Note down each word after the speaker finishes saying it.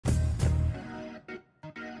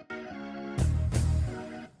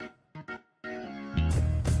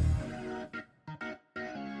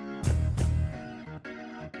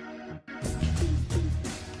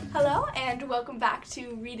Hello and welcome back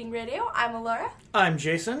to Reading Radio. I'm Alora. I'm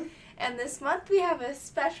Jason. And this month we have a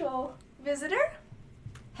special visitor.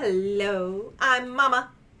 Hello, I'm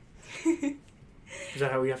Mama. Is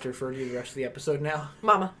that how we have to refer to you the rest of the episode now?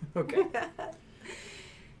 Mama. Okay.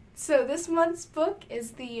 So this month's book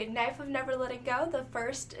is The Knife of Never Letting Go, the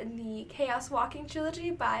first in the Chaos Walking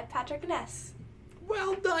trilogy by Patrick Ness.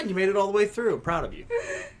 Well done. You made it all the way through. Proud of you.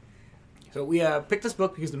 So we picked this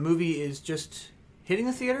book because the movie is just hitting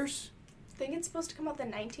the theaters. I think it's supposed to come out the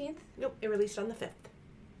 19th. Nope, it released on the 5th.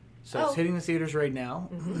 So It's hitting the theaters right now.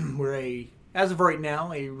 Mm-hmm. We're as of right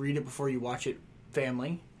now, a read it before you watch it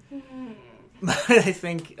family. Mm-hmm. But I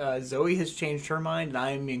think Zoe has changed her mind, and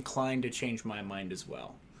I am inclined to change my mind as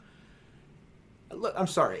well. Look, I'm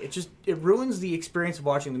sorry. It ruins the experience of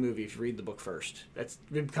watching the movie if you read the book first. That's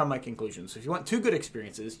become my conclusion. So if you want two good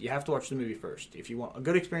experiences, you have to watch the movie first. If you want a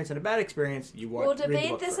good experience and a bad experience, you We'll read the debate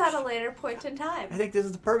book this first. at a later point in time. I think this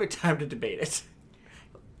is the perfect time to debate it.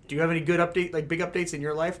 Do you have any good big updates in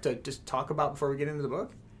your life to just talk about before we get into the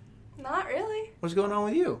book? Not really. What's going on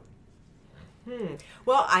with you?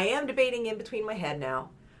 Well, I am debating in between my head now.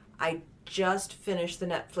 I just finished the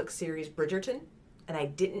Netflix series Bridgerton, and I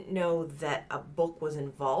didn't know that a book was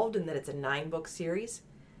involved and that it's a 9-book series.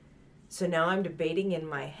 So now I'm debating in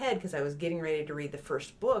my head because I was getting ready to read the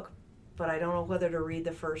first book, but I don't know whether to read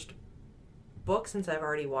the first book since I've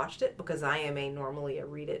already watched it, because I am normally a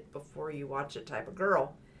read it before you watch it type of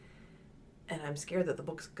girl. And I'm scared that the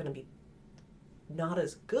book's going to be not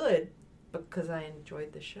as good because I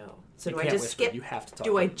enjoyed the show. So You do I can't just whisper. skip? You have to talk.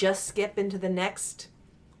 Do I just skip into the next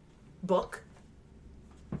book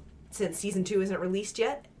since season 2 isn't released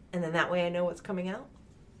yet, and then that way I know what's coming out?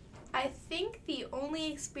 I think the only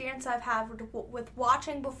experience I've had with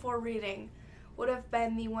watching before reading would have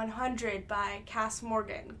been the 100 by Cass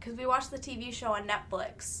Morgan, because we watched the TV show on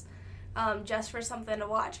Netflix just for something to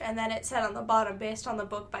watch, and then it said on the bottom, based on the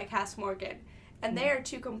book by Cass Morgan, and they are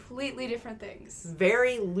two completely different things.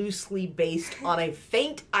 Very loosely based on a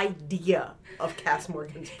faint idea of Cass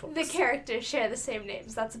Morgan's books. The characters share the same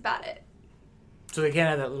names, that's about it. So they can't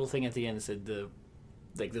have that little thing at the end that said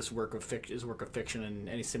this work of fiction is work of fiction, and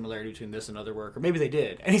any similarity between this and other work, or maybe they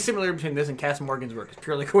did. Any similarity between this and Cass Morgan's work is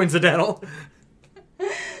purely coincidental.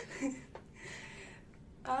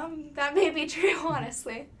 That may be true,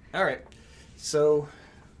 honestly. All right,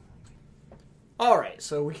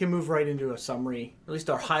 so we can move right into a summary, at least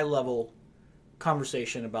our high-level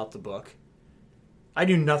conversation about the book. I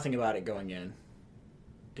knew nothing about it going in.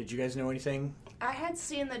 Did you guys know anything? I had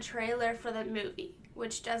seen the trailer for the movie,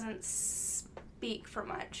 which doesn't speak for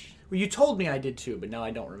much. Well, you told me I did too, but now I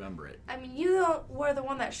don't remember it. I mean, you were the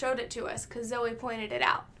one that showed it to us, because Zoe pointed it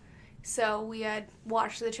out. So we had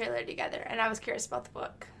watched the trailer together, and I was curious about the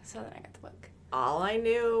book, so then I got the book. All I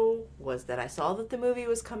knew was that I saw that the movie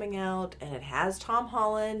was coming out, and it has Tom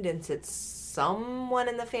Holland, and since someone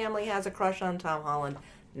in the family has a crush on Tom Holland,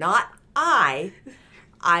 not I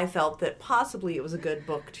felt that possibly it was a good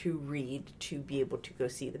book to read to be able to go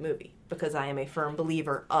see the movie, because I am a firm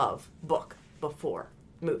believer of book before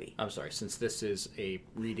movie. I'm sorry, since this is a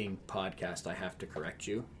reading podcast, I have to correct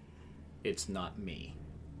you. It's not me,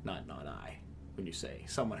 not I, when you say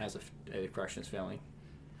someone has a crush in his family.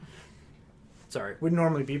 Sorry, wouldn't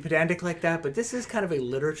normally be pedantic like that, but this is kind of a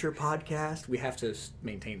literature podcast. We have to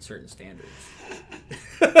maintain certain standards.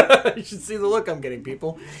 You should see the look I'm getting,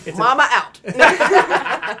 people. It's Mama out.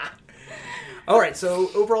 All right, so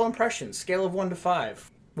overall impressions, scale of 1 to 5.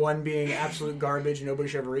 1 being absolute garbage and nobody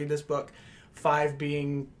should ever read this book. 5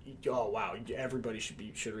 being, oh wow, everybody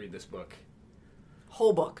should read this book.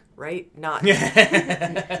 Whole book, right? Not.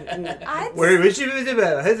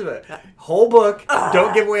 Whole book.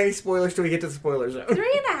 Don't give away any spoilers till we get to the spoiler zone. 3.5,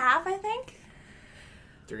 I think.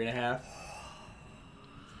 3.5.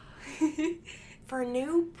 For a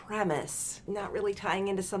new premise, not really tying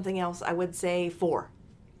into something else, I would say 4.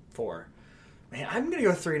 4. Man, I'm gonna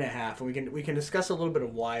go 3.5, and we can discuss a little bit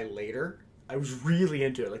of why later. I was really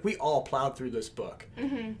into it. Like, we all plowed through this book.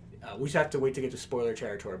 Mm-hmm. We just have to wait to get to spoiler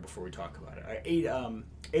territory before we talk about it.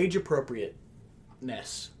 Age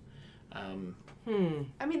appropriateness. I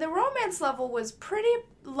mean, the romance level was pretty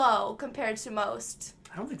low compared to most.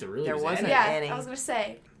 I don't think there really There was wasn't. any. Yeah, Annie. I was going to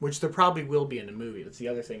say. Which there probably will be in the movie. That's the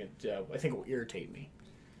other thing that I think will irritate me.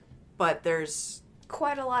 But there's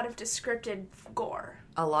Quite a lot of descripted gore.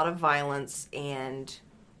 a lot of violence and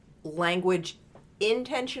language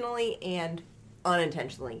intentionally and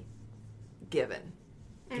unintentionally given.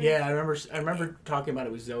 Mm-hmm. Yeah, I remember talking about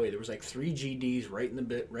it with Zoe. There was like 3 GDs right in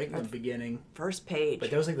the beginning. First page.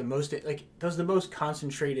 But that was like the most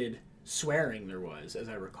concentrated swearing there was, as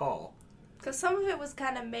I recall. Because some of it was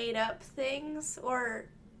kind of made up things, or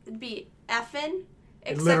it'd be effin',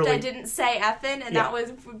 except literally- I didn't say effin', and Yeah.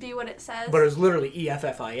 would be what it says. But it was literally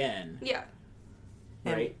EFFIN. Yeah.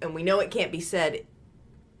 Right. And we know it can't be said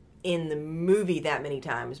in the movie that many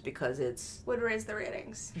times because it's Would raise the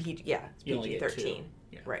ratings. it's You only get PG-13. 2.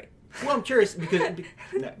 Yeah. Right. Well, I'm curious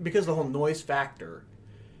because the whole noise factor.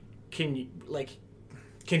 Can he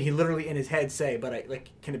literally in his head say,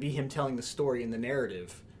 can it be him telling the story in the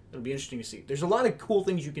narrative? It'll be interesting to see. There's a lot of cool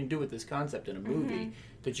things you can do with this concept in a movie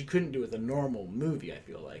that you couldn't do with a normal movie, I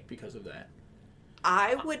feel like, because of that.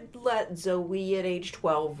 I would let Zoe at age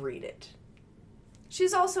 12 read it.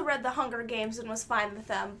 She's also read The Hunger Games and was fine with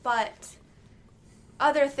them, but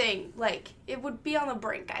other thing, it would be on the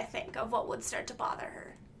brink, I think, of what would start to bother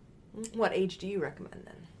her. What age do you recommend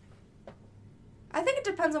then? I think it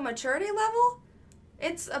depends on maturity level.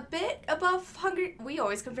 It's a bit above Hunger... We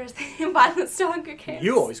always compare violence to Hunger Games.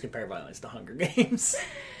 You always compare violence to Hunger Games.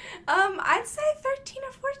 I'd say 13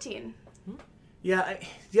 or 14. Yeah,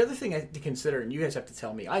 the other thing to consider, and you guys have to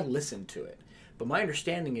tell me, I listened to it, but my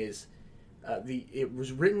understanding is it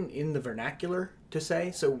was written in the vernacular to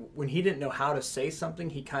say, so when he didn't know how to say something,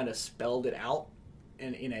 he kind of spelled it out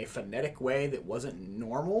in a phonetic way that wasn't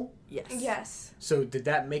normal. Yes. Yes. So did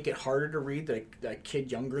that make it harder to read that a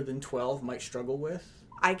kid younger than 12 might struggle with?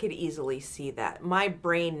 I could easily see that. My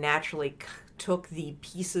brain naturally took the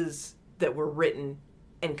pieces that were written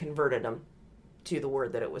and converted them to the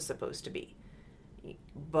word that it was supposed to be.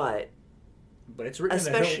 But it's written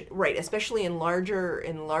especially in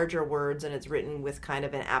larger words, and it's written with kind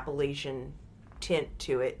of an Appalachian tint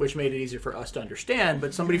to it, which made it easier for us to understand.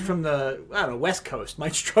 But somebody from the West Coast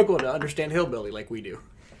might struggle to understand hillbilly like we do.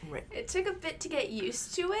 Right. It took a bit to get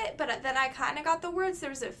used to it, but then I kind of got the words. There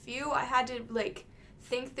was a few I had to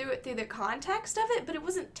think through it through the context of it, but it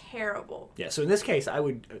wasn't terrible. Yeah. So in this case, I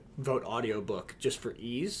would vote audiobook just for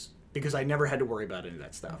ease, because I never had to worry about any of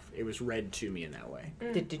that stuff. It was read to me in that way.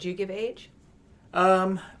 Did you give age?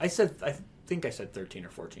 I think I said 13 or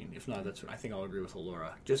 14. If not, I think I'll agree with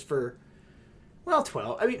Laura. Just for,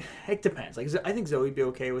 12. I mean, it depends. I think Zoe would be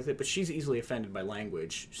okay with it, but she's easily offended by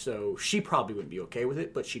language, so she probably wouldn't be okay with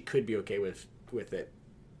it, but she could be okay with it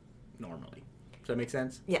normally. Does that make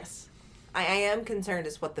sense? Yes. I am concerned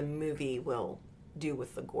as what the movie will do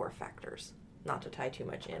with the gore factors. Not to tie too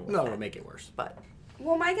much in with No, that. it'll make it worse. But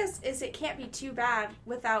Well, my guess is it can't be too bad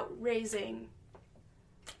without raising...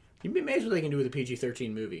 You'd be amazed what they can do with a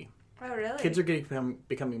PG-13 movie. Oh, really? Kids are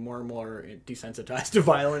becoming more and more desensitized to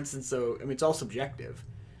violence, and so, it's all subjective.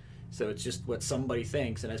 So it's just what somebody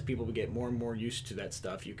thinks, and as people get more and more used to that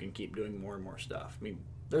stuff, you can keep doing more and more stuff. I mean,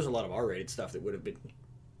 there's a lot of R-rated stuff that would have been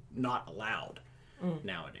not allowed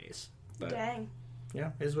nowadays. But, Dang.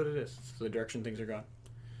 yeah, it is what it is. It's the direction things are going.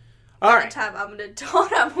 All right. Time I'm an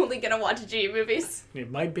adult, I'm only going to watch G movies.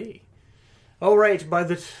 It might be. All right, I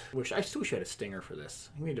still wish I had a stinger for this.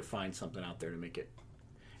 I need to find something out there to make it.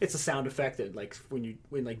 It's a sound effect that when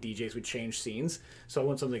DJs would change scenes. So I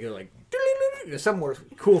want something to go some more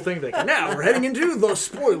cool thing now we're heading into the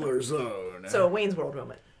spoiler zone. so a Wayne's World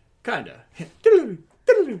moment. Kinda.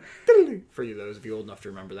 For you those of you old enough to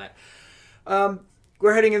remember that.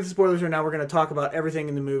 We're heading into the spoiler zone now. We're going to talk about everything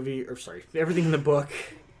in the movie, everything in the book.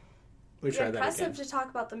 Let me try that again. Impressive to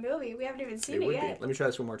talk about the movie. We haven't even seen it yet. Let me try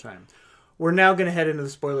this one more time. We're now going to head into the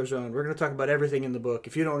spoiler zone. We're going to talk about everything in the book.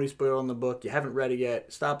 If you don't want to be spoiled in the book, you haven't read it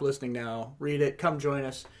yet, stop listening now, read it, come join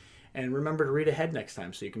us, and remember to read ahead next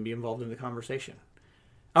time so you can be involved in the conversation.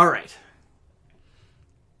 All right.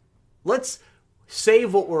 Let's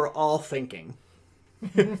save what we're all thinking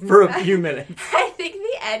for a few minutes. I think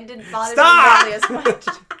the end didn't bother Stop! me nearly as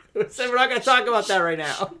much. So we're not going to talk about that right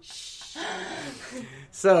now.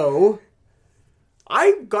 So,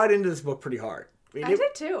 I got into this book pretty hard. I did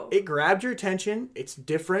too. It grabbed your attention. It's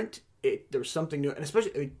different. There was something new. And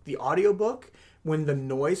especially the audiobook, when the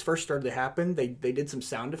noise first started to happen, they did some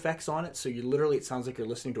sound effects on it. So it sounds like you're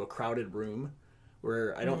listening to a crowded room.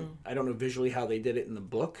 Where I don't know visually how they did it in the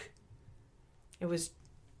book.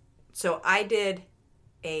 So I did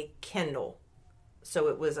a Kindle. So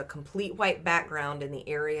it was a complete white background in the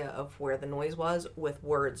area of where the noise was, with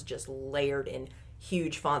words just layered in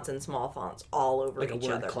huge fonts and small fonts all over each other. Like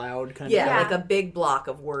a word cloud kind of? of? Yeah, like a big block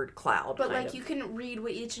of word cloud. But you couldn't read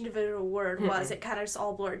what each individual word was. It kind of just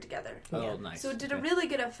all blurred together. Oh, nice. So it did a really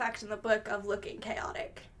good effect in the book of looking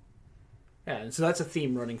chaotic. Yeah, and so that's a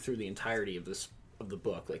theme running through the entirety of the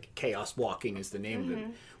book. Like, Chaos Walking is the name of it.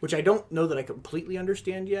 Which I don't know that I completely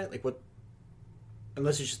understand yet.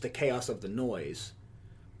 Unless it's just the chaos of the noise.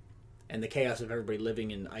 And the chaos of everybody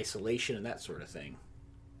living in isolation and that sort of thing.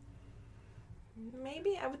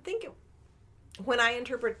 Maybe. I would think when I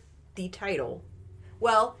interpret the title,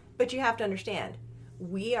 but you have to understand,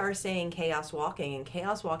 we are saying Chaos Walking, and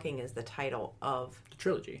Chaos Walking is the title of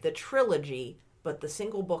The trilogy. But the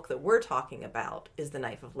single book that we're talking about is The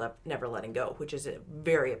Knife of Never Letting Go, which is a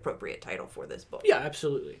very appropriate title for this book. Yeah,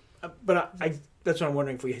 absolutely. But I that's what I'm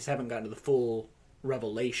wondering, if we haven't gotten to the full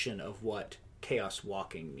revelation of what Chaos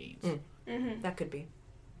Walking means. That could be.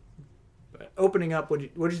 But opening up, what do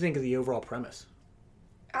you think of the overall premise?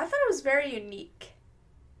 I thought it was very unique.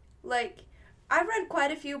 Like, I've read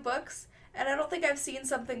quite a few books, and I don't think I've seen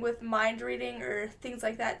something with mind reading or things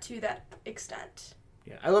like that to that extent.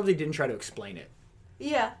 Yeah, I love they didn't try to explain it.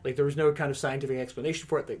 Yeah. Like, there was no kind of scientific explanation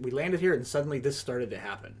for it. That we landed here, and suddenly this started to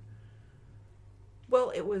happen.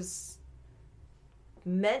 Well, it was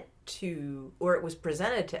meant to, or it was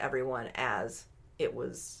presented to everyone as it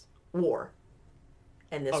was war.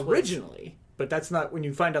 And this originally, but that's not, when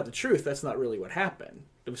you find out the truth, that's not really what happened.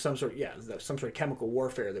 There was some sort of chemical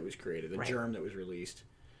warfare that was created, a germ that was released.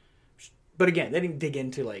 But again, they didn't dig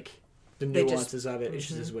into, like, the nuances of it. It's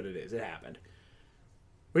just is what it is. It happened.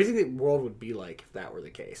 What do you think the world would be like if that were the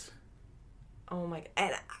case? Oh my...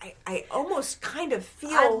 And I almost kind of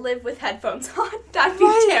feel... I'd live with headphones on. That'd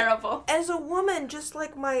be terrible. As a woman, just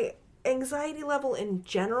like my anxiety level in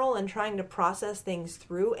general and trying to process things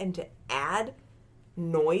through and to add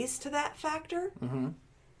noise to that factor,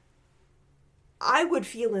 I would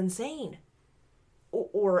feel insane.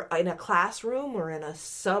 Or in a classroom, or in a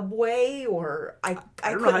subway, or I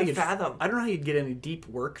couldn't fathom. I don't know how you'd get any deep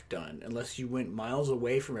work done unless you went miles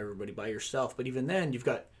away from everybody by yourself. But even then, you've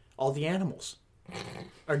got all the animals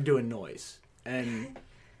are doing noise, and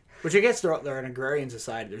which I guess they're an agrarian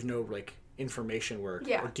society. There's no like information work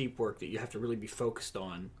or deep work that you have to really be focused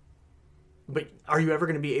on. But are you ever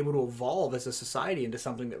going to be able to evolve as a society into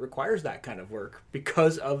something that requires that kind of work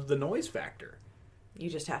because of the noise factor? You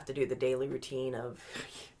just have to do the daily routine of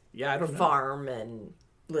I don't know. Farm and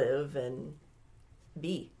live and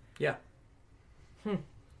be. Yeah.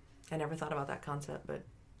 I never thought about that concept, but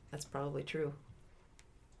that's probably true.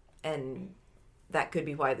 And that could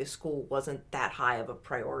be why the school wasn't that high of a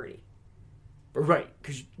priority. Right,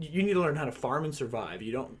 because you need to learn how to farm and survive.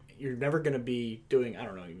 You're never going to be doing, I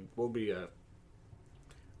don't know,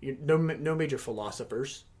 no major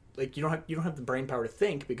philosophers. Like, you don't have the brain power to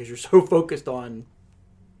think because you're so focused on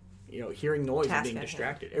hearing noise and being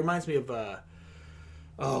distracted. It reminds me of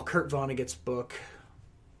Kurt Vonnegut's book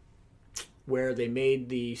where they made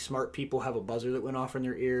the smart people have a buzzer that went off in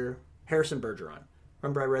their ear. Harrison Bergeron.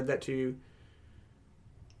 Remember I read that to you?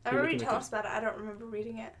 I remember you telling us about it. I don't remember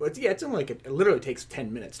reading it. Well, it's only it literally takes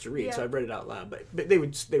 10 minutes to read, so I read it out loud. But they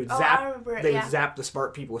would zap would zap the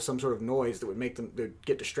smart people with some sort of noise that would make them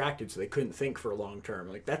get distracted, so they couldn't think for a long term.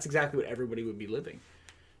 Like, that's exactly what everybody would be living,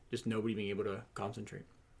 just nobody being able to concentrate.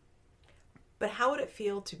 But how would it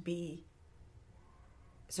feel to be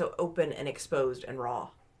so open and exposed and raw?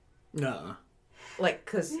 No. Like,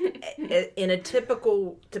 because in a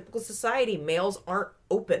typical society, males aren't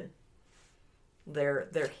open. They're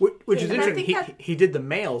which is interesting. He did the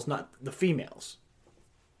males, not the females.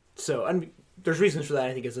 So there's reasons for that.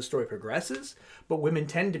 I think as the story progresses, but women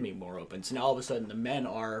tend to be more open. So now all of a sudden the men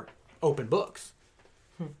are open books,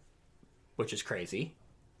 which is crazy.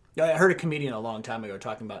 I heard a comedian a long time ago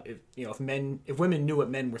talking about if women knew what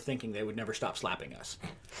men were thinking, they would never stop slapping us.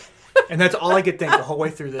 And that's all I could think the whole way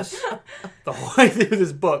through this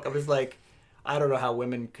book. I was like, I don't know how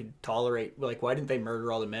women could tolerate. Like, why didn't they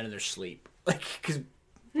murder all the men in their sleep? Like, because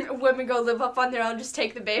women go live up on their own, just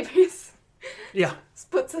take the babies. Yeah,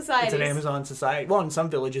 split societies. It's an Amazon society. Well, in some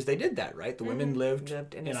villages they did that, right? The women lived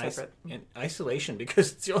in isolation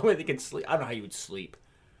because it's the only way they could sleep. I don't know how you would sleep.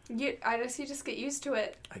 You just get used to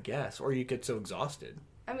it. I guess, or you get so exhausted.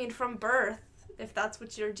 I mean, from birth, if that's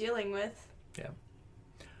what you're dealing with. Yeah.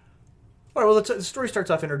 All right. Well, the story starts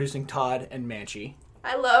off introducing Todd and Manchi.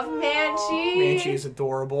 I love Manchi. Manchi is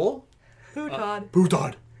adorable. Pooh Todd. Pooh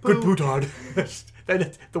Todd. Good Pooh Todd.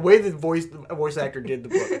 The way the voice actor did the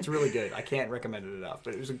book, it's really good. I can't recommend it enough.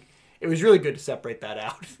 But it was really good to separate that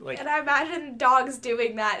out. Like, and I imagine dogs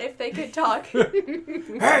doing that if they could talk.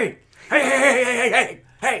 Hey!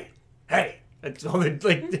 It's all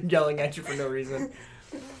like yelling at you for no reason.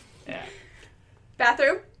 Yeah.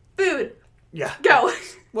 Bathroom, food. Yeah. Go.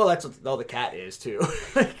 Well, that's what all the cat is too.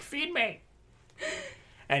 Like, feed me.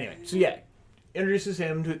 Anyway, so yeah, introduces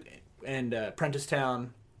him to Prentice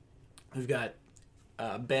Town. We've got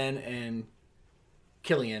Ben and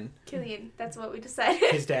Killian. Killian, that's what we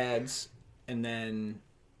decided. His dads, and then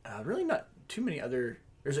really not too many other.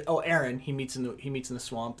 Aaron. He meets in the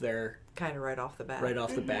swamp there. Kind of right off the bat. Right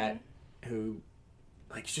off the bat, who,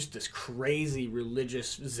 like, just this crazy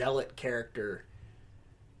religious zealot character.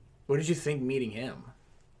 What did you think meeting him?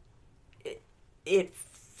 it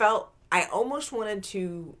felt, I almost wanted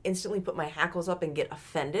to instantly put my hackles up and get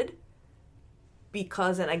offended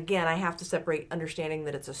because, and again, I have to separate understanding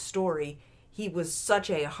that it's a story. He was such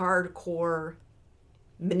a hardcore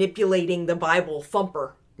manipulating the Bible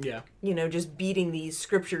thumper. Yeah. You know, just beating these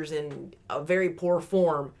scriptures in a very poor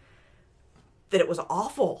form, that it was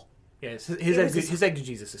awful. Yeah, his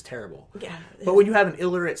exegesis is terrible. Yeah. But when you have an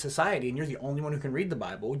illiterate society and you're the only one who can read the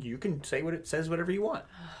Bible, you can say what it says, whatever you want.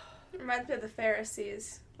 Reminds me of the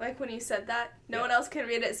Pharisees. Like when you said that, no one else can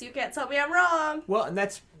read it, so you can't tell me I'm wrong. Well, and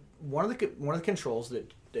that's one of the controls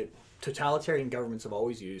that totalitarian governments have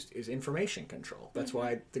always used is information control. That's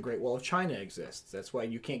why the Great Wall of China exists. That's why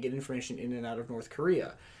you can't get information in and out of North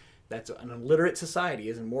Korea. That's an illiterate society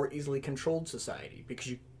is a more easily controlled society because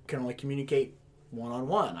you can only communicate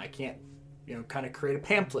one-on-one. I can't, kind of create a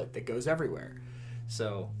pamphlet that goes everywhere.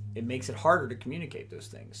 So it makes it harder to communicate those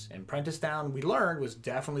things. And Prentistown, we learned, was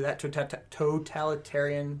definitely that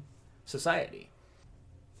totalitarian society.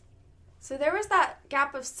 So there was that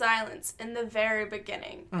gap of silence in the very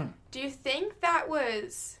beginning. Do you think that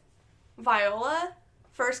was Viola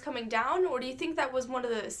first coming down, or do you think that was one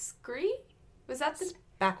of the Scree? Was that the...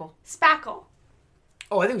 Spackle.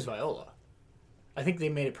 Oh, I think it was Viola. I think they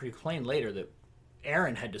made it pretty plain later that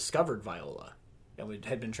Aaron had discovered Viola and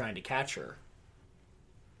had been trying to catch her.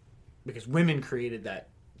 Because women created that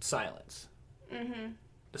silence. Mm-hmm.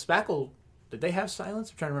 The Spackle, did they have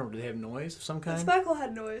silence? I'm trying to remember. Did they have noise of some kind? The Spackle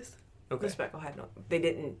had noise. Okay. The Spackle had no... They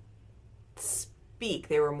didn't speak.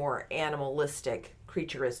 They were more animalistic,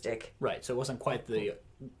 creaturistic. Right, so it wasn't quite the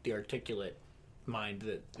articulate mind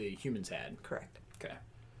that the humans had. Correct. Okay.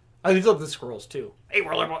 I love the squirrels, too. Hey,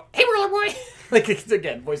 Whirler Boy! Hey, Whirler Boy! Like,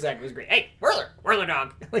 again, voice acting was great. Hey, Whirler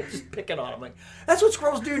Dog! Like, just picking on him. Like, that's what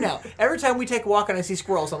squirrels do now. Every time we take a walk and I see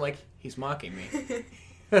squirrels, I'm like, he's mocking me.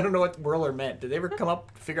 I don't know what Whirler meant. Did they ever come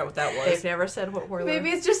up to figure out what that was? They've never said what Whirler...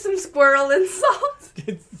 Maybe it's just some squirrel insult.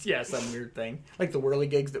 Yeah, some weird thing. Like the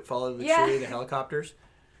whirligigs that follow the tree, the helicopters.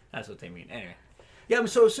 That's what they mean. Anyway. Yeah,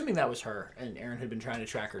 so assuming that was her, and Aaron had been trying to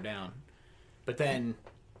track her down. But then,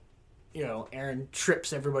 Aaron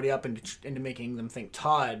trips everybody up into making them think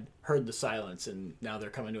Todd heard the silence, and now they're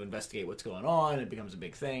coming to investigate what's going on. It becomes a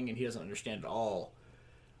big thing, and he doesn't understand at all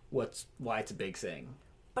why it's a big thing.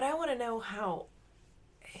 But I want to know how...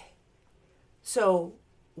 So,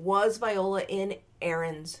 was Viola in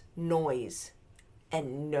Aaron's noise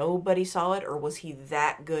and nobody saw it, or was he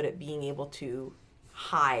that good at being able to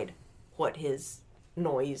hide what his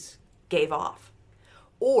noise gave off?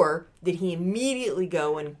 Or did he immediately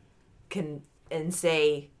go and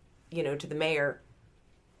say, to the mayor,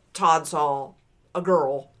 Todd saw a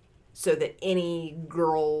girl, so that any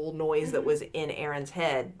girl noise that was in Aaron's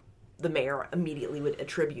head, the mayor immediately would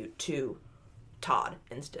attribute to Todd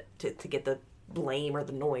instead to get the blame or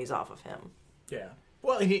the noise off of him. Yeah.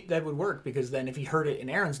 Well, that would work because then if he heard it in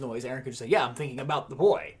Aaron's noise, Aaron could just say, yeah, I'm thinking about the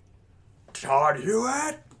boy. Todd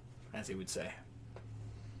Hewitt? As he would say.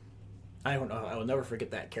 I don't know. I will never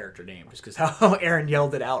forget that character name just because how Aaron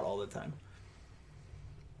yelled it out all the time.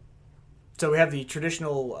 So we have the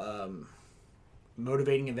traditional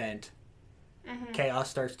motivating event. Mm-hmm. Chaos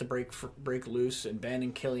starts to break loose, and Ben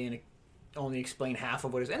and Killian only explain half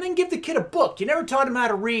of what it is. And then give the kid a book. You never taught him how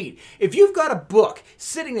to read. If you've got a book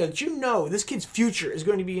sitting there that this kid's future is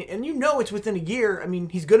going to be, and it's within a year,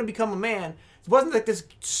 he's going to become a man. It wasn't like this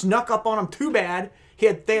snuck up on him too bad. They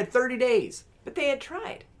had 30 days. But they had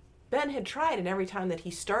tried. Ben had tried, and every time that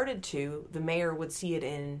he started to, the mayor would see it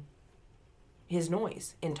in his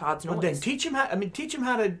noise, in Todd's noise. Well, then teach him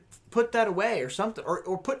how to put that away or something,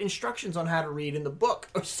 or put instructions on how to read in the book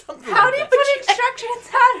or something. How do you put instructions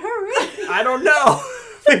how to read? I don't know.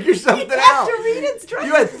 Figure something out. You have to read instructions.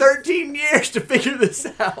 You had 13 years to figure this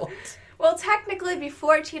out. Well, technically be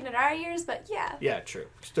 14 in our years, but yeah. Yeah, true.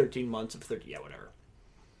 It's 13 months of 30. Yeah, whatever.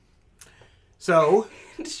 So.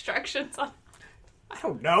 Instructions on. I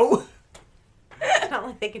don't know. It's not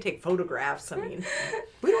like they can take photographs.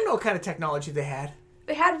 We don't know what kind of technology they had.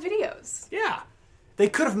 They had videos. Yeah. They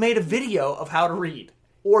could have made a video of how to read.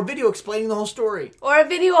 Or a video explaining the whole story. Or a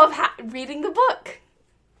video of reading the book.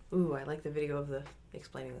 Ooh, I like the video of the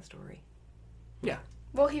explaining the story. Yeah.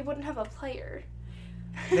 Well, he wouldn't have a player.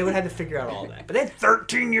 They would have had to figure out all that. But they had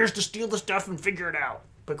 13 years to steal the stuff and figure it out.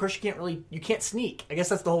 But of course you can't sneak. I guess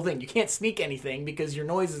that's the whole thing. You can't sneak anything because your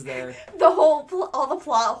noise is there. All the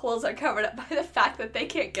plot holes are covered up by the fact that they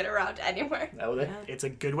can't get around anywhere. It's a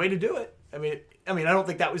good way to do it. I don't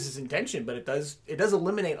think that was his intention, but it does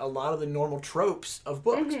eliminate a lot of the normal tropes of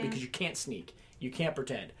books because you can't sneak. You can't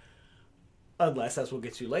pretend. Unless, as we'll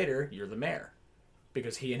get to later, you're the mayor.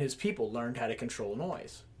 Because he and his people learned how to control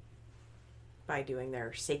noise. by doing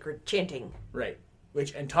their sacred chanting. Right.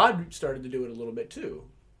 And Todd started to do it a little bit too.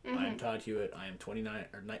 I am Todd Hewitt. I am 29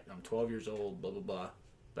 or I'm 12 years old. Blah blah blah,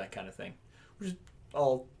 that kind of thing, which is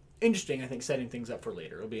all interesting. I think setting things up for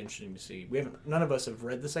later. It'll be interesting to see. None of us have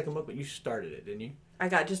read the second book, but you started it, didn't you? I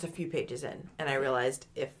got just a few pages in, and I realized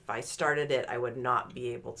if I started it, I would not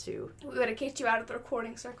be able to. We would have kicked you out of the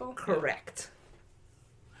recording circle. Correct.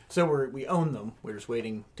 So we own them. We're just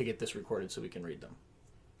waiting to get this recorded so we can read them.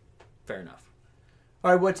 Fair enough.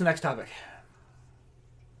 All right, what's the next topic?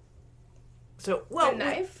 So, well, the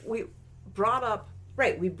knife? We brought up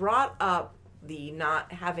the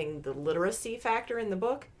not having the literacy factor in the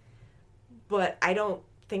book, but I don't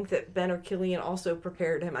think that Ben or Killian also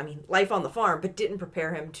prepared him. I mean, life on the farm, but didn't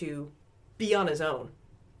prepare him to be on his own.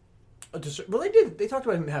 Well, they did. They talked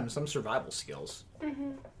about him having some survival skills.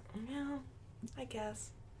 Mm-hmm. Yeah, I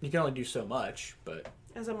guess. You can only do so much, but...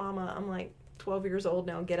 As a mama, I'm like 12 years old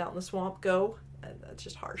now, get out in the swamp, go. That's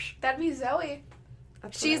just harsh. That'd be Zoe.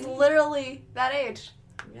 She's I mean. literally that age.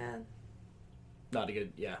 Yeah. Not a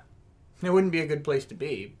good... Yeah. It wouldn't be a good place to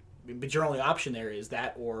be. But your only option there is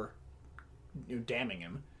that or damning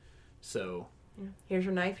him. So... Here's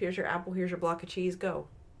your knife, here's your apple, here's your block of cheese, go.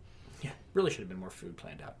 Yeah, really should have been more food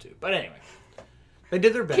planned out too. But anyway, they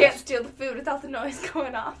did their best. Can't steal the food without the noise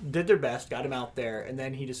going off. Did their best, got him out there, and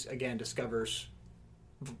then he just again discovers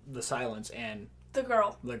the silence and The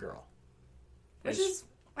girl. Which is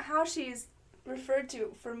how she's referred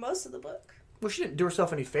to for most of the book. Well, she didn't do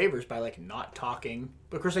herself any favors by not talking.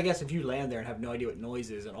 But of course, I guess if you land there and have no idea what noise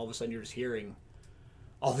is, and all of a sudden you're just hearing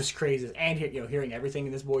all this crazy and hearing everything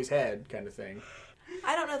in this boy's head, kind of thing.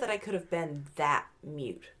 I don't know that I could have been that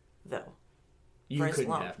mute, though. You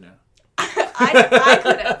couldn't have, no. I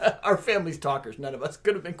could have. Our family's talkers. None of us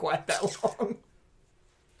could have been quiet that long.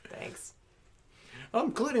 Thanks.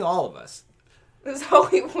 Including all of us.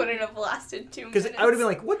 Zoe wouldn't have lasted 2 minutes. Because I would have been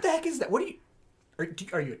like, what the heck is that? What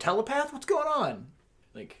are you a telepath? What's going on?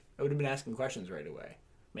 I would have been asking questions right away.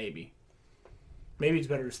 Maybe it's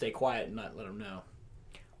better to stay quiet and not let them know.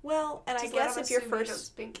 Well, and Just I guess if don't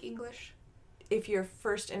speak English. If your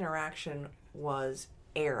first interaction was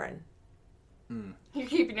Aaron. You're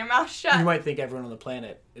keeping your mouth shut. You might think everyone on the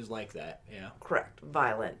planet is like that, yeah. Correct.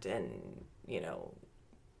 Violent and,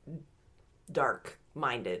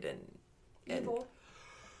 dark-minded and Evil.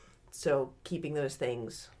 So keeping those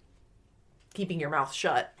things, keeping your mouth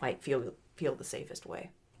shut might feel the safest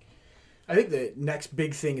way. I think the next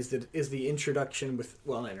big thing is the introduction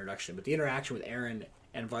not introduction, but the interaction with Aaron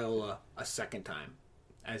and Viola a second time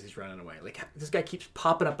as he's running away. This guy keeps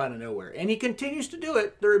popping up out of nowhere, and he continues to do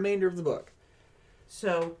it the remainder of the book.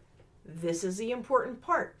 So this is the important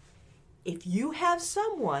part. If you have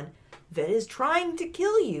someone that is trying to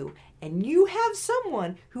kill you, and you have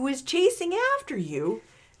someone who is chasing after you,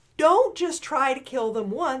 don't just try to kill them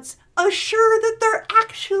once. Assure that they're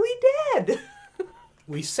actually dead.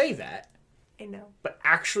 We say that. I know. But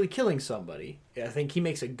actually killing somebody, I think he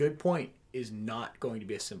makes a good point, is not going to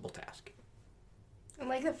be a simple task. And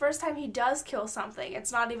the first time he does kill something,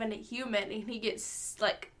 it's not even a human, and he gets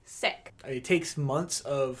sick. It takes months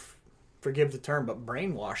of, forgive the term, but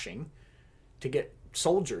brainwashing to get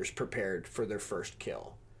soldiers prepared for their first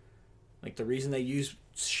kill. The reason they use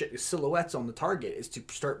silhouettes on the target is to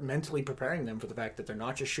start mentally preparing them for the fact that they're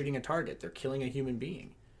not just shooting a target, they're killing a human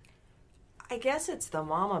being. I guess it's the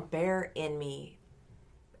mama bear in me.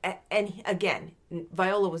 And again,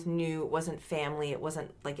 Viola was new, it wasn't family, it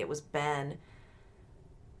wasn't like it was Ben.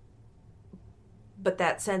 But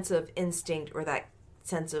that sense of instinct or that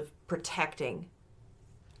sense of protecting,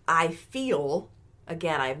 I feel,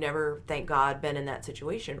 again, I've never, thank God, been in that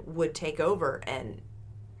situation, would take over, and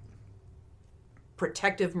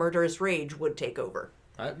protective murderous rage would take over.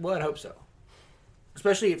 Well, I'd hope so.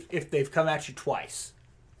 Especially if they've come at you twice.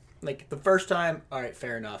 The first time, all right,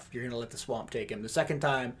 fair enough. You're going to let the swamp take him. The second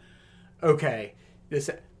time, okay.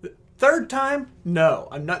 The third time, no.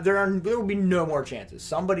 I'm not. There will be no more chances.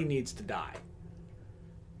 Somebody needs to die.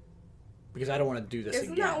 Because I don't want to do this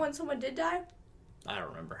again. Isn't that when someone did die? I don't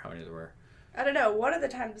remember how many there were. I don't know. One of the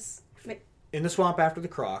times... In the swamp after the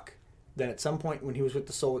croc. Then at some point when he was with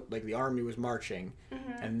the army was marching.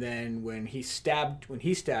 Mm-hmm. And then when he stabbed...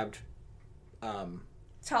 Todd.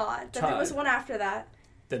 Then there was one after that.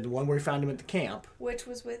 Then the one where he found him at the camp. Which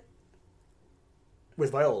was with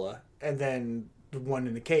Viola. And then the one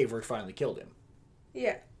in the cave where he finally killed him.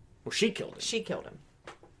 Yeah. Well, she killed him. She killed him.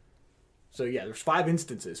 So yeah, there's 5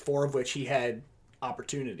 instances, 4 of which he had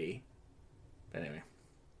opportunity. Anyway.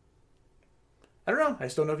 I don't know. I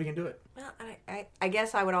just don't know if he can do it. Well, I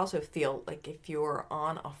guess I would also feel like if you're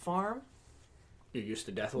on a farm You're used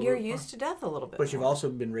to death a little You're bit more. used to death a little bit. But you've more. also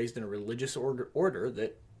been raised in a religious order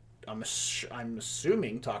that I'm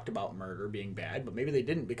assuming talked about murder being bad, but maybe they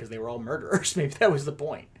didn't because they were all murderers. Maybe that was the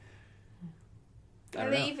point.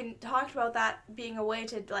 And they even talked about that being a way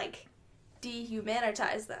to, like,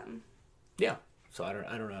 dehumanitize them. Yeah. So I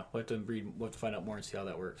don't know. We'll have to find out more and see how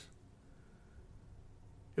that works.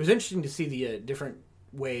 It was interesting to see the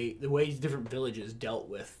ways different villages dealt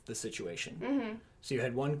with the situation. Mm-hmm. So you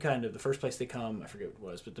had one kind of, the first place they come, I forget what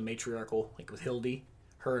it was, but the matriarchal, like with Hildy,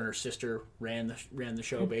 her and her sister ran the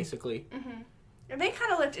show basically. Mm-hmm. And they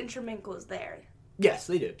kind of lived intermingled there. Yes,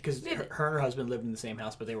 they did, because her and her husband lived in the same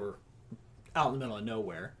house, but they were out in the middle of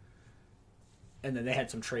nowhere. And then they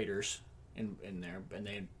had some traders in there,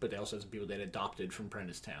 but they also had some people they'd adopted from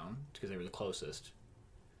Prentice Town because they were the closest.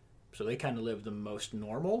 So they kind of lived the most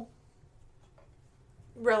normal.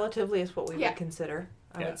 Relatively is what we would consider,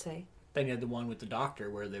 I would say. Then you had the one with the doctor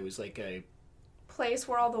where there was like a place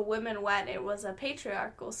where all the women went. It was a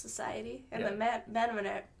patriarchal society, and the men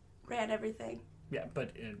ran everything. Yeah,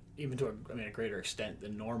 but even to a greater extent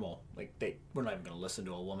than normal. Like we're not even going to listen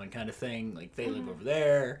to a woman kind of thing. Like they live over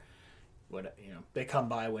there. They come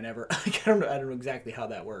by whenever. Like, I don't know exactly how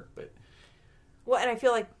that worked, but well, and I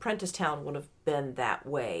feel like Prentice Town would have been that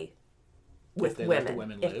way with women. Let the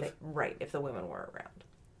women live. If the women were around.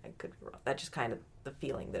 I could be wrong. That's just kind of the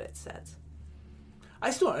feeling that it says. I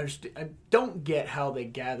still don't understand. I don't get how they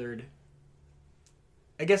gathered.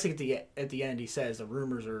 I guess at the end he says the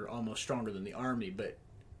rumors are almost stronger than the army, but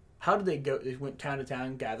how did they go? They went town to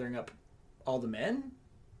town gathering up all the men,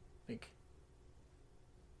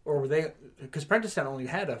 or were they? Because Prentice Town only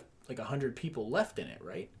had 100 people left in it,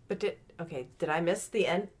 right? But did I miss the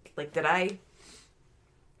end? Like, did I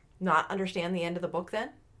not understand the end of the book then?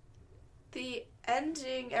 The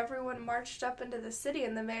ending, everyone marched up into the city,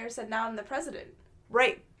 and the mayor said, "Now I'm the president."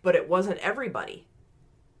 Right, but it wasn't everybody.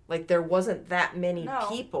 Like, there wasn't that many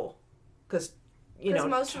people. Because,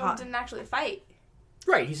 most of them didn't actually fight.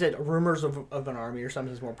 Right, he said rumors of an army or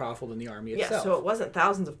something is more powerful than the army itself. Yeah, so it wasn't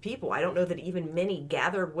thousands of people. I don't know that even many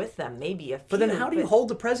gathered with them. Maybe a few. But then how do you hold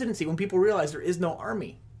the presidency when people realize there is no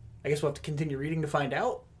army? I guess we'll have to continue reading to find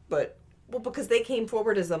out, but... Well, because they came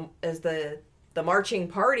forward as the marching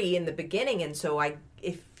party in the beginning, and so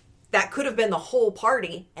if that could have been the whole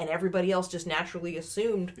party, and everybody else just naturally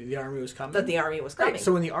assumed the army was coming. That the army was coming. Right.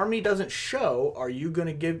 So when the army doesn't show, are you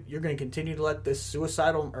going to continue to let this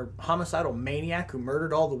suicidal or homicidal maniac who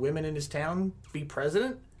murdered all the women in his town be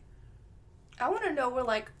president? I want to know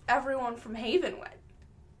where everyone from Haven went.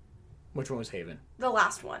 Which one was Haven? The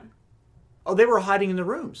last one. Oh, they were hiding in the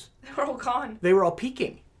rooms. They were all gone. They were all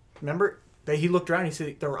peeking. Remember? He looked around. He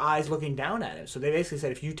said there were eyes looking down at him. So they basically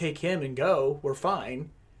said, if you take him and go, we're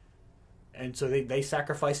fine. And so they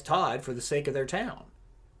sacrificed Todd for the sake of their town.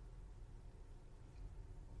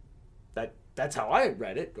 That's how I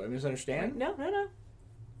read it. Do I misunderstand? No.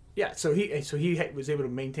 Yeah, so he was able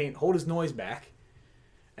to hold his noise back,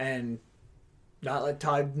 and not let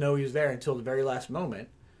Todd know he was there until the very last moment.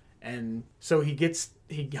 And so he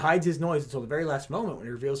hides his noise until the very last moment when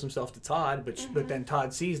he reveals himself to Todd. But then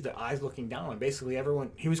Todd sees the eyes looking down, and basically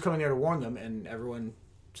he was coming there to warn them, and everyone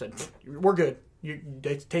said, "We're good.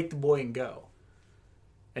 They take the boy and go."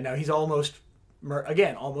 And now he's almost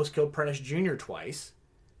killed Prentice Jr. twice.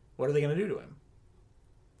 What are they going to do to him?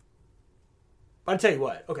 But I'll tell you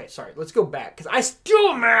what. Okay, sorry. Let's go back. Because I'm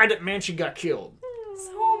still mad that Mansion got killed.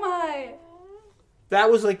 So am I.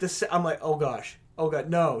 That was I'm like, oh gosh. Oh god,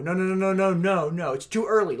 no. It's too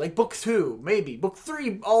early. Like book 2, maybe. Book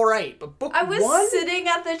 3, all right. But book 1? I was sitting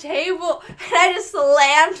at the table, and I just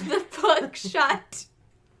slammed the book shut.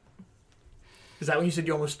 Is that when you said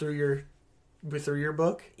you almost threw your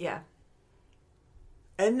book? Yeah.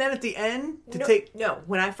 And then at the end No,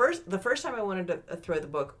 the first time I wanted to throw the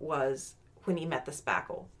book was when he met the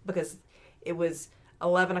Spackle, because it was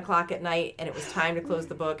 11 o'clock at night and it was time to close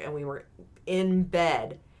the book and we were in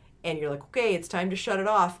bed and you're like, okay, it's time to shut it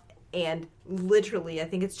off. And literally, I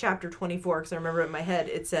think it's chapter 24 because I remember it in my head,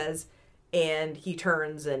 it says, and he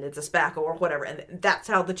turns and it's a Spackle or whatever. And that's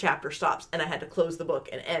how the chapter stops. And I had to close the book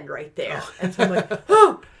and end right there. Oh. And so I'm like,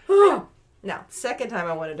 oh. Now, second time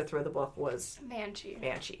I wanted to throw the book was Banshee.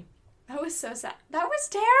 That was so sad. That was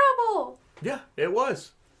terrible. Yeah, it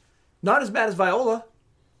was. Not as bad as Viola.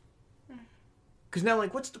 Because now, I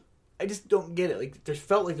just don't get it. Like, there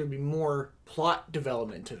felt like there'd be more plot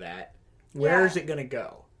development to that. Where is it going to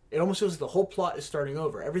go? It almost feels like the whole plot is starting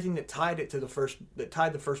over. Everything that tied the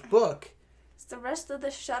first book. Is the rest of the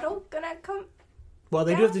shuttle gonna come? Well,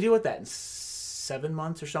 they do have to deal with that in 7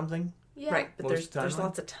 months or something. Yeah. Right, but there's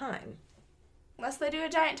lots of time. Unless they do a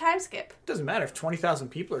giant time skip. It doesn't matter if 20,000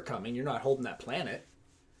 people are coming. You're not holding that planet.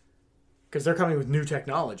 Because they're coming with new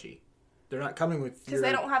technology. They're not coming with... Because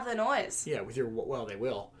they don't have the noise. Yeah, with your... Well, they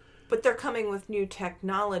will. But they're coming with new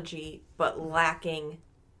technology, but lacking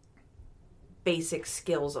basic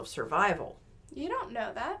skills of survival. You don't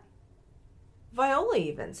know that. Viola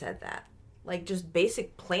even said that. Like, just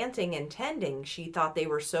basic planting and tending, she thought they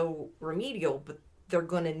were so remedial, but they're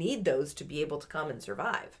going to need those to be able to come and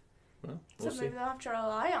survive. Well, we'll So see. maybe they'll have to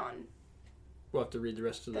rely on. We'll have to read the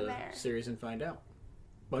rest of the mayor. series and find out.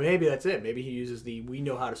 But maybe that's it. Maybe he uses the we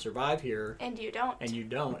know how to survive here, And you don't. and you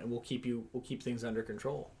don't, and we'll keep things under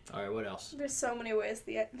control. All right, what else? There's so many ways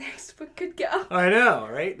the next book could go. I know,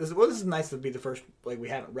 right? This is nice to be the first. Like, we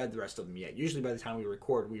haven't read the rest of them yet. Usually, by the time we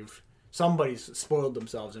record, somebody's spoiled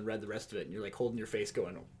themselves and read the rest of it, and you're like holding your face,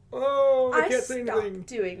 going, "Oh, I can't say anything." stopped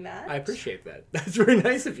doing that. I appreciate that. That's very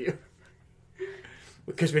nice of you.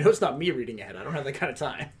 Because we know it's not me reading ahead. I don't have that kind of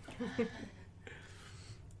time.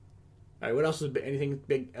 All right, what else is anything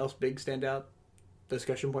big stand out,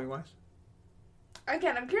 discussion point wise?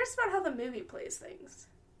 Again, I'm curious about how the movie plays things.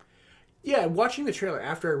 Yeah, watching the trailer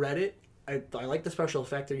after I read it, I like the special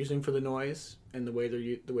effect they're using for the noise and the way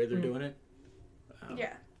they're doing it.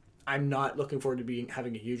 Yeah. I'm not looking forward to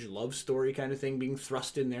having a huge love story kind of thing being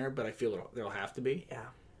thrust in there, but I feel there'll have to be. Yeah.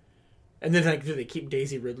 And then, like, do they keep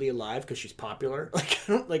Daisy Ridley alive because she's popular?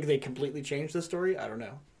 Like they completely changed the story? I don't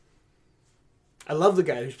know. I love the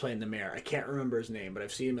guy who's playing the mayor. I can't remember his name, but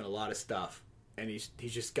I've seen him in a lot of stuff, and he's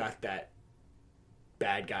just got that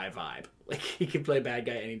bad guy vibe. Like, he can play bad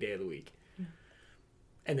guy any day of the week.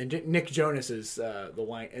 And then Nick Jonas is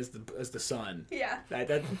as the son. Yeah.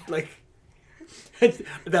 That like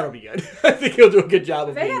that'll be good. I think he'll do a good job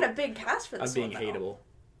of They had a big cast for this of being one, though. hateable.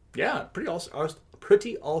 Yeah,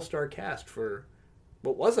 pretty all-star cast for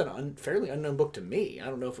what was an fairly unknown book to me. I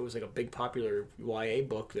don't know if it was like a big popular YA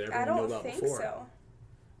book that everyone knew about before. I don't think so.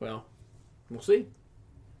 Well, we'll see.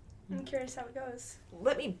 I'm curious how it goes.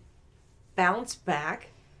 Let me bounce back.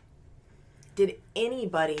 Did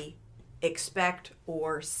anybody expect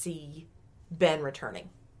or see Ben returning?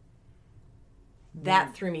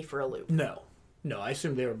 That threw me for a loop. No, I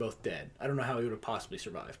assumed they were both dead. I don't know how he would have possibly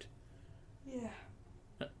survived. Yeah.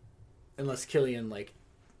 Unless Killian, like,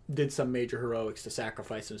 did some major heroics to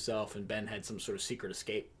sacrifice himself and Ben had some sort of secret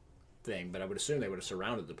escape thing, but I would assume they would have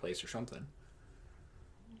surrounded the place or something.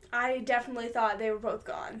 I definitely thought they were both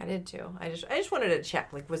gone. I did too. I just wanted to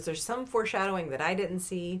check. Like, was there some foreshadowing that I didn't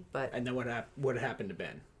see? But And then what happened to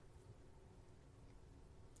Ben?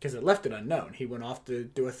 Because it left it unknown. He went off to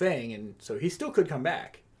do a thing, and so he still could come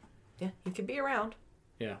back. yeah, he could be around.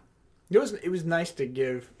 Yeah. It was nice to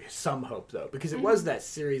give some hope, though, because it was that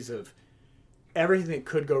series of everything that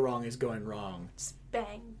could go wrong is going wrong. Just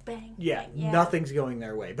bang, bang, Yeah, bang. Yeah, nothing's going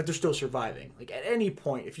their way, but they're still surviving. Like, at any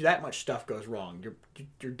point, if that much stuff goes wrong,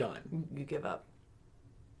 you're done. You give up.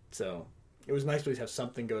 So it was nice to always have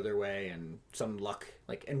something go their way and some luck.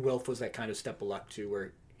 Like, and Wilf was that kind of step of luck too,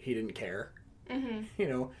 where he didn't care. Mm-hmm. You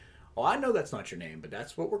know, oh, I know that's not your name, but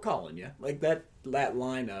that's what we're calling you. Like that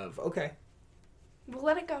line of okay, We'll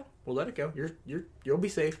let it go. we'll let it go. You'll be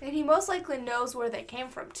safe. And he most likely knows where they came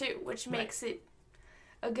from, too, which makes it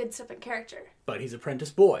a good second character. But he's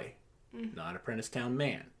apprentice boy, not apprentice town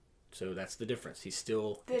man. So that's the difference. He's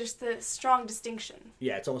still There's the strong distinction.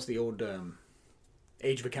 yeah. It's almost the old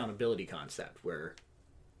age of accountability concept where,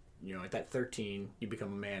 you know, at that 13 you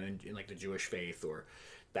become a man in like the Jewish faith, or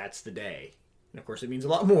that's the day. And of course, it means a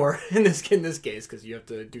lot more in this case because you have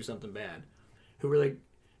to do something bad. Who were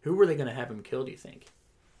they going to have him kill? Do you think?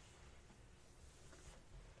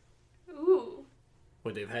 Ooh.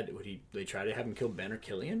 Would they try to have him kill Ben or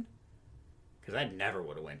Killian? Because that never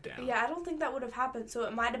would have went down. Yeah, I don't think that would have happened, so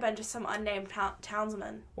it might have been just some unnamed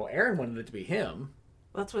townsman. Well, Aaron wanted it to be him.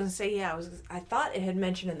 Well, that's what I was going to say. Yeah, I thought it had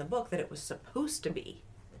mentioned in the book that it was supposed to be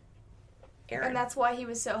Aaron. And that's why he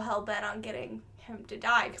was so hell-bent on getting him to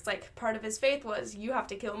die, because, like, part of his faith was, you have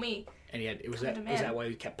to kill me. And was Come to man. that why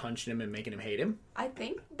he kept punching him and making him hate him? I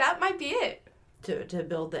think that might be it. to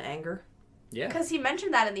build the anger. Yeah. Because he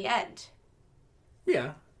mentioned that in the end.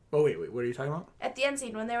 Yeah. Oh wait, what are you talking about? At the end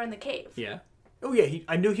scene when they were in the cave. Yeah. Oh yeah,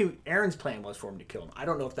 I knew Aaron's plan was for him to kill him. I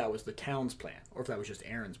don't know if that was the town's plan or if that was just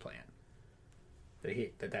Aaron's plan.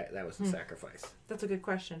 That was the sacrifice. That's a good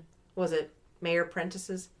question. Was it Mayor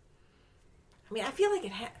Prentice's? I mean, I feel like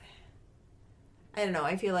it had... I don't know.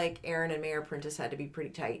 I feel like Aaron and Mayor Prentice had to be pretty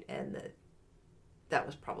tight, and that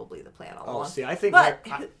was probably the plan all along. Oh, see, I think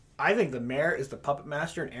I think the mayor is the puppet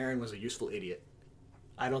master, and Aaron was a useful idiot.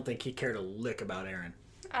 I don't think he cared a lick about Aaron.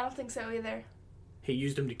 I don't think so either. He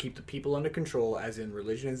used him to keep the people under control, as in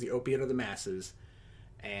religion is the opiate of the masses,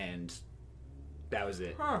 and That was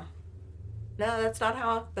it. Huh. No, that's not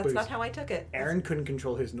how I took it. Aaron couldn't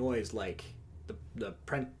control his noise like the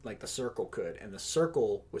circle could, and the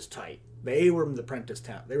circle was tight. They were the Prentice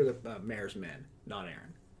town. They were the mayor's men, not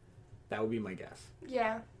Aaron. That would be my guess.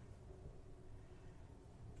 Yeah.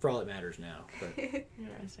 For all it matters now. But.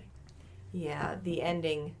 Interesting. Yeah, the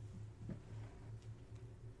ending.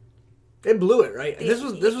 It blew it, right? This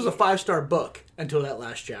was a 5-star book until that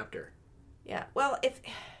last chapter. Yeah. Well, if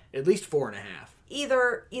at least 4.5.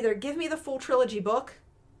 Either give me the full trilogy book,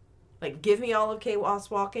 like give me all of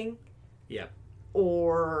Chaos Walking. Yeah.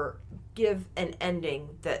 Or give an ending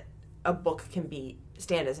that a book can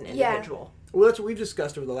stand as an individual. Yeah. Well, that's what we've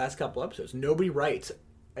discussed over the last couple episodes. Nobody writes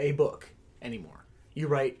a book anymore. You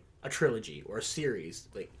write a trilogy or a series.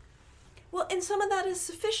 Well, and some of that is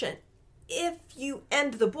sufficient if you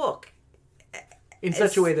end the book in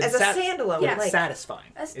such a way that as a standalone. Yeah, it's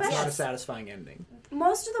satisfying. It's not a satisfying ending.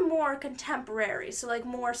 Most of the more contemporary, so like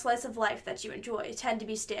more slice of life that you enjoy, tend to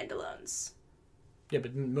be standalones. Yeah,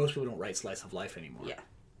 but most people don't write slice of life anymore. Yeah.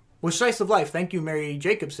 With Slice of Life, thank you, Mary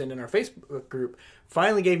Jacobson, in our Facebook group,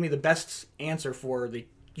 finally gave me the best answer for the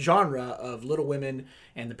genre of Little Women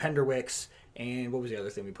and the Penderwicks, and what was the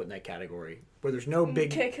other thing we put in that category? Where there's no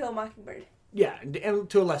big... Kill a Mockingbird. Yeah, and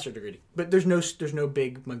to a lesser degree. But there's no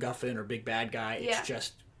big MacGuffin or big bad guy. It's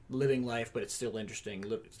just living life, but it's still interesting.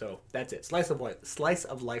 So that's it. Slice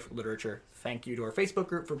of life literature. Thank you to our Facebook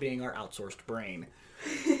group for being our outsourced brain.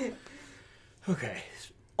 Okay.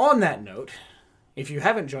 On that note, if you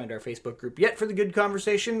haven't joined our Facebook group yet for the good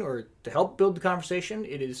conversation or to help build the conversation,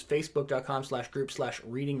 it is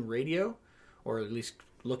facebook.com/group/readingradio, or at least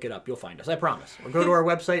look it up. You'll find us. I promise. Or go to our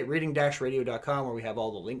website, reading-radio.com, where we have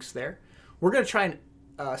all the links there. We're going to try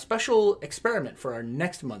a special experiment for our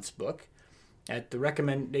next month's book at the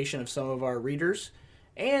recommendation of some of our readers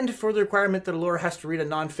and for the requirement that Allura has to read a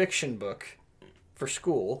nonfiction book for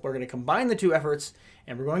school. We're going to combine the two efforts,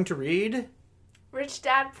 and we're going to read... Rich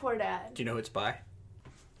Dad, Poor Dad. Do you know who it's by?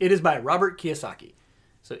 It is by Robert Kiyosaki.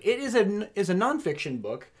 So it is a nonfiction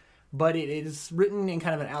book, but it is written in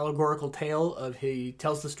kind of an allegorical tale of he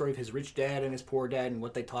tells the story of his rich dad and his poor dad and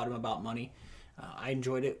what they taught him about money. I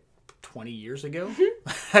enjoyed it 20 years ago.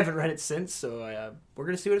 I haven't read it since, so we're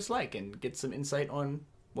going to see what it's like and get some insight on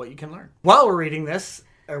what you can learn. While we're reading this,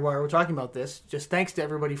 or while we're talking about this, just thanks to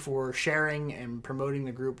everybody for sharing and promoting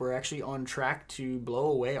the group. We're actually on track to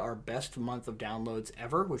blow away our best month of downloads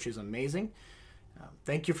ever, which is amazing.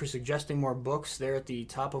 Thank you for suggesting more books there at the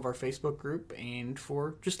top of our Facebook group and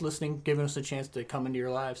for just listening, giving us a chance to come into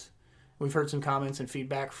your lives. We've heard some comments and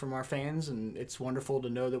feedback from our fans, and it's wonderful to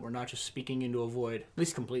know that we're not just speaking into a void, at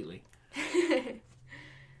least completely.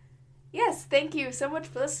 Yes, thank you so much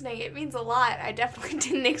for listening. It means a lot. I definitely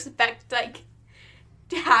didn't expect,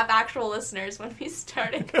 to have actual listeners when we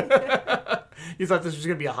started. You thought this was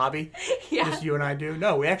going to be a hobby? Yeah. Just you and I do?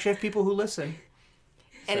 No, we actually have people who listen.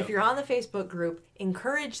 And if you're on the Facebook group,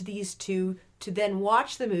 encourage these two to then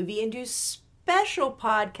watch the movie and do special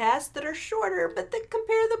podcasts that are shorter, but that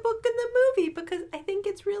compare the book and the movie, because I think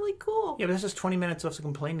it's really cool. Yeah, but that's just 20 minutes of us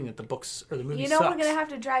complaining that the books or the movie sucks. We're going to have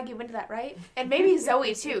to drag you into that, right? And maybe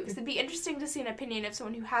Zoe, too, because it'd be interesting to see an opinion of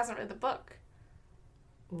someone who hasn't read the book.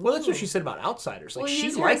 Well, that's what she said about Outsiders.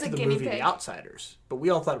 She liked the movie The Outsiders, but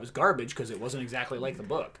we all thought it was garbage because it wasn't exactly like the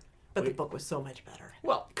book. But the book was so much better.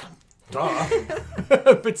 Well, duh.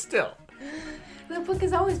 But still. The book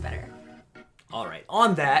is always better. All right.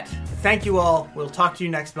 On that, thank you all. We'll talk to you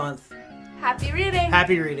next month. Happy reading.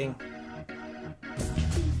 Happy reading.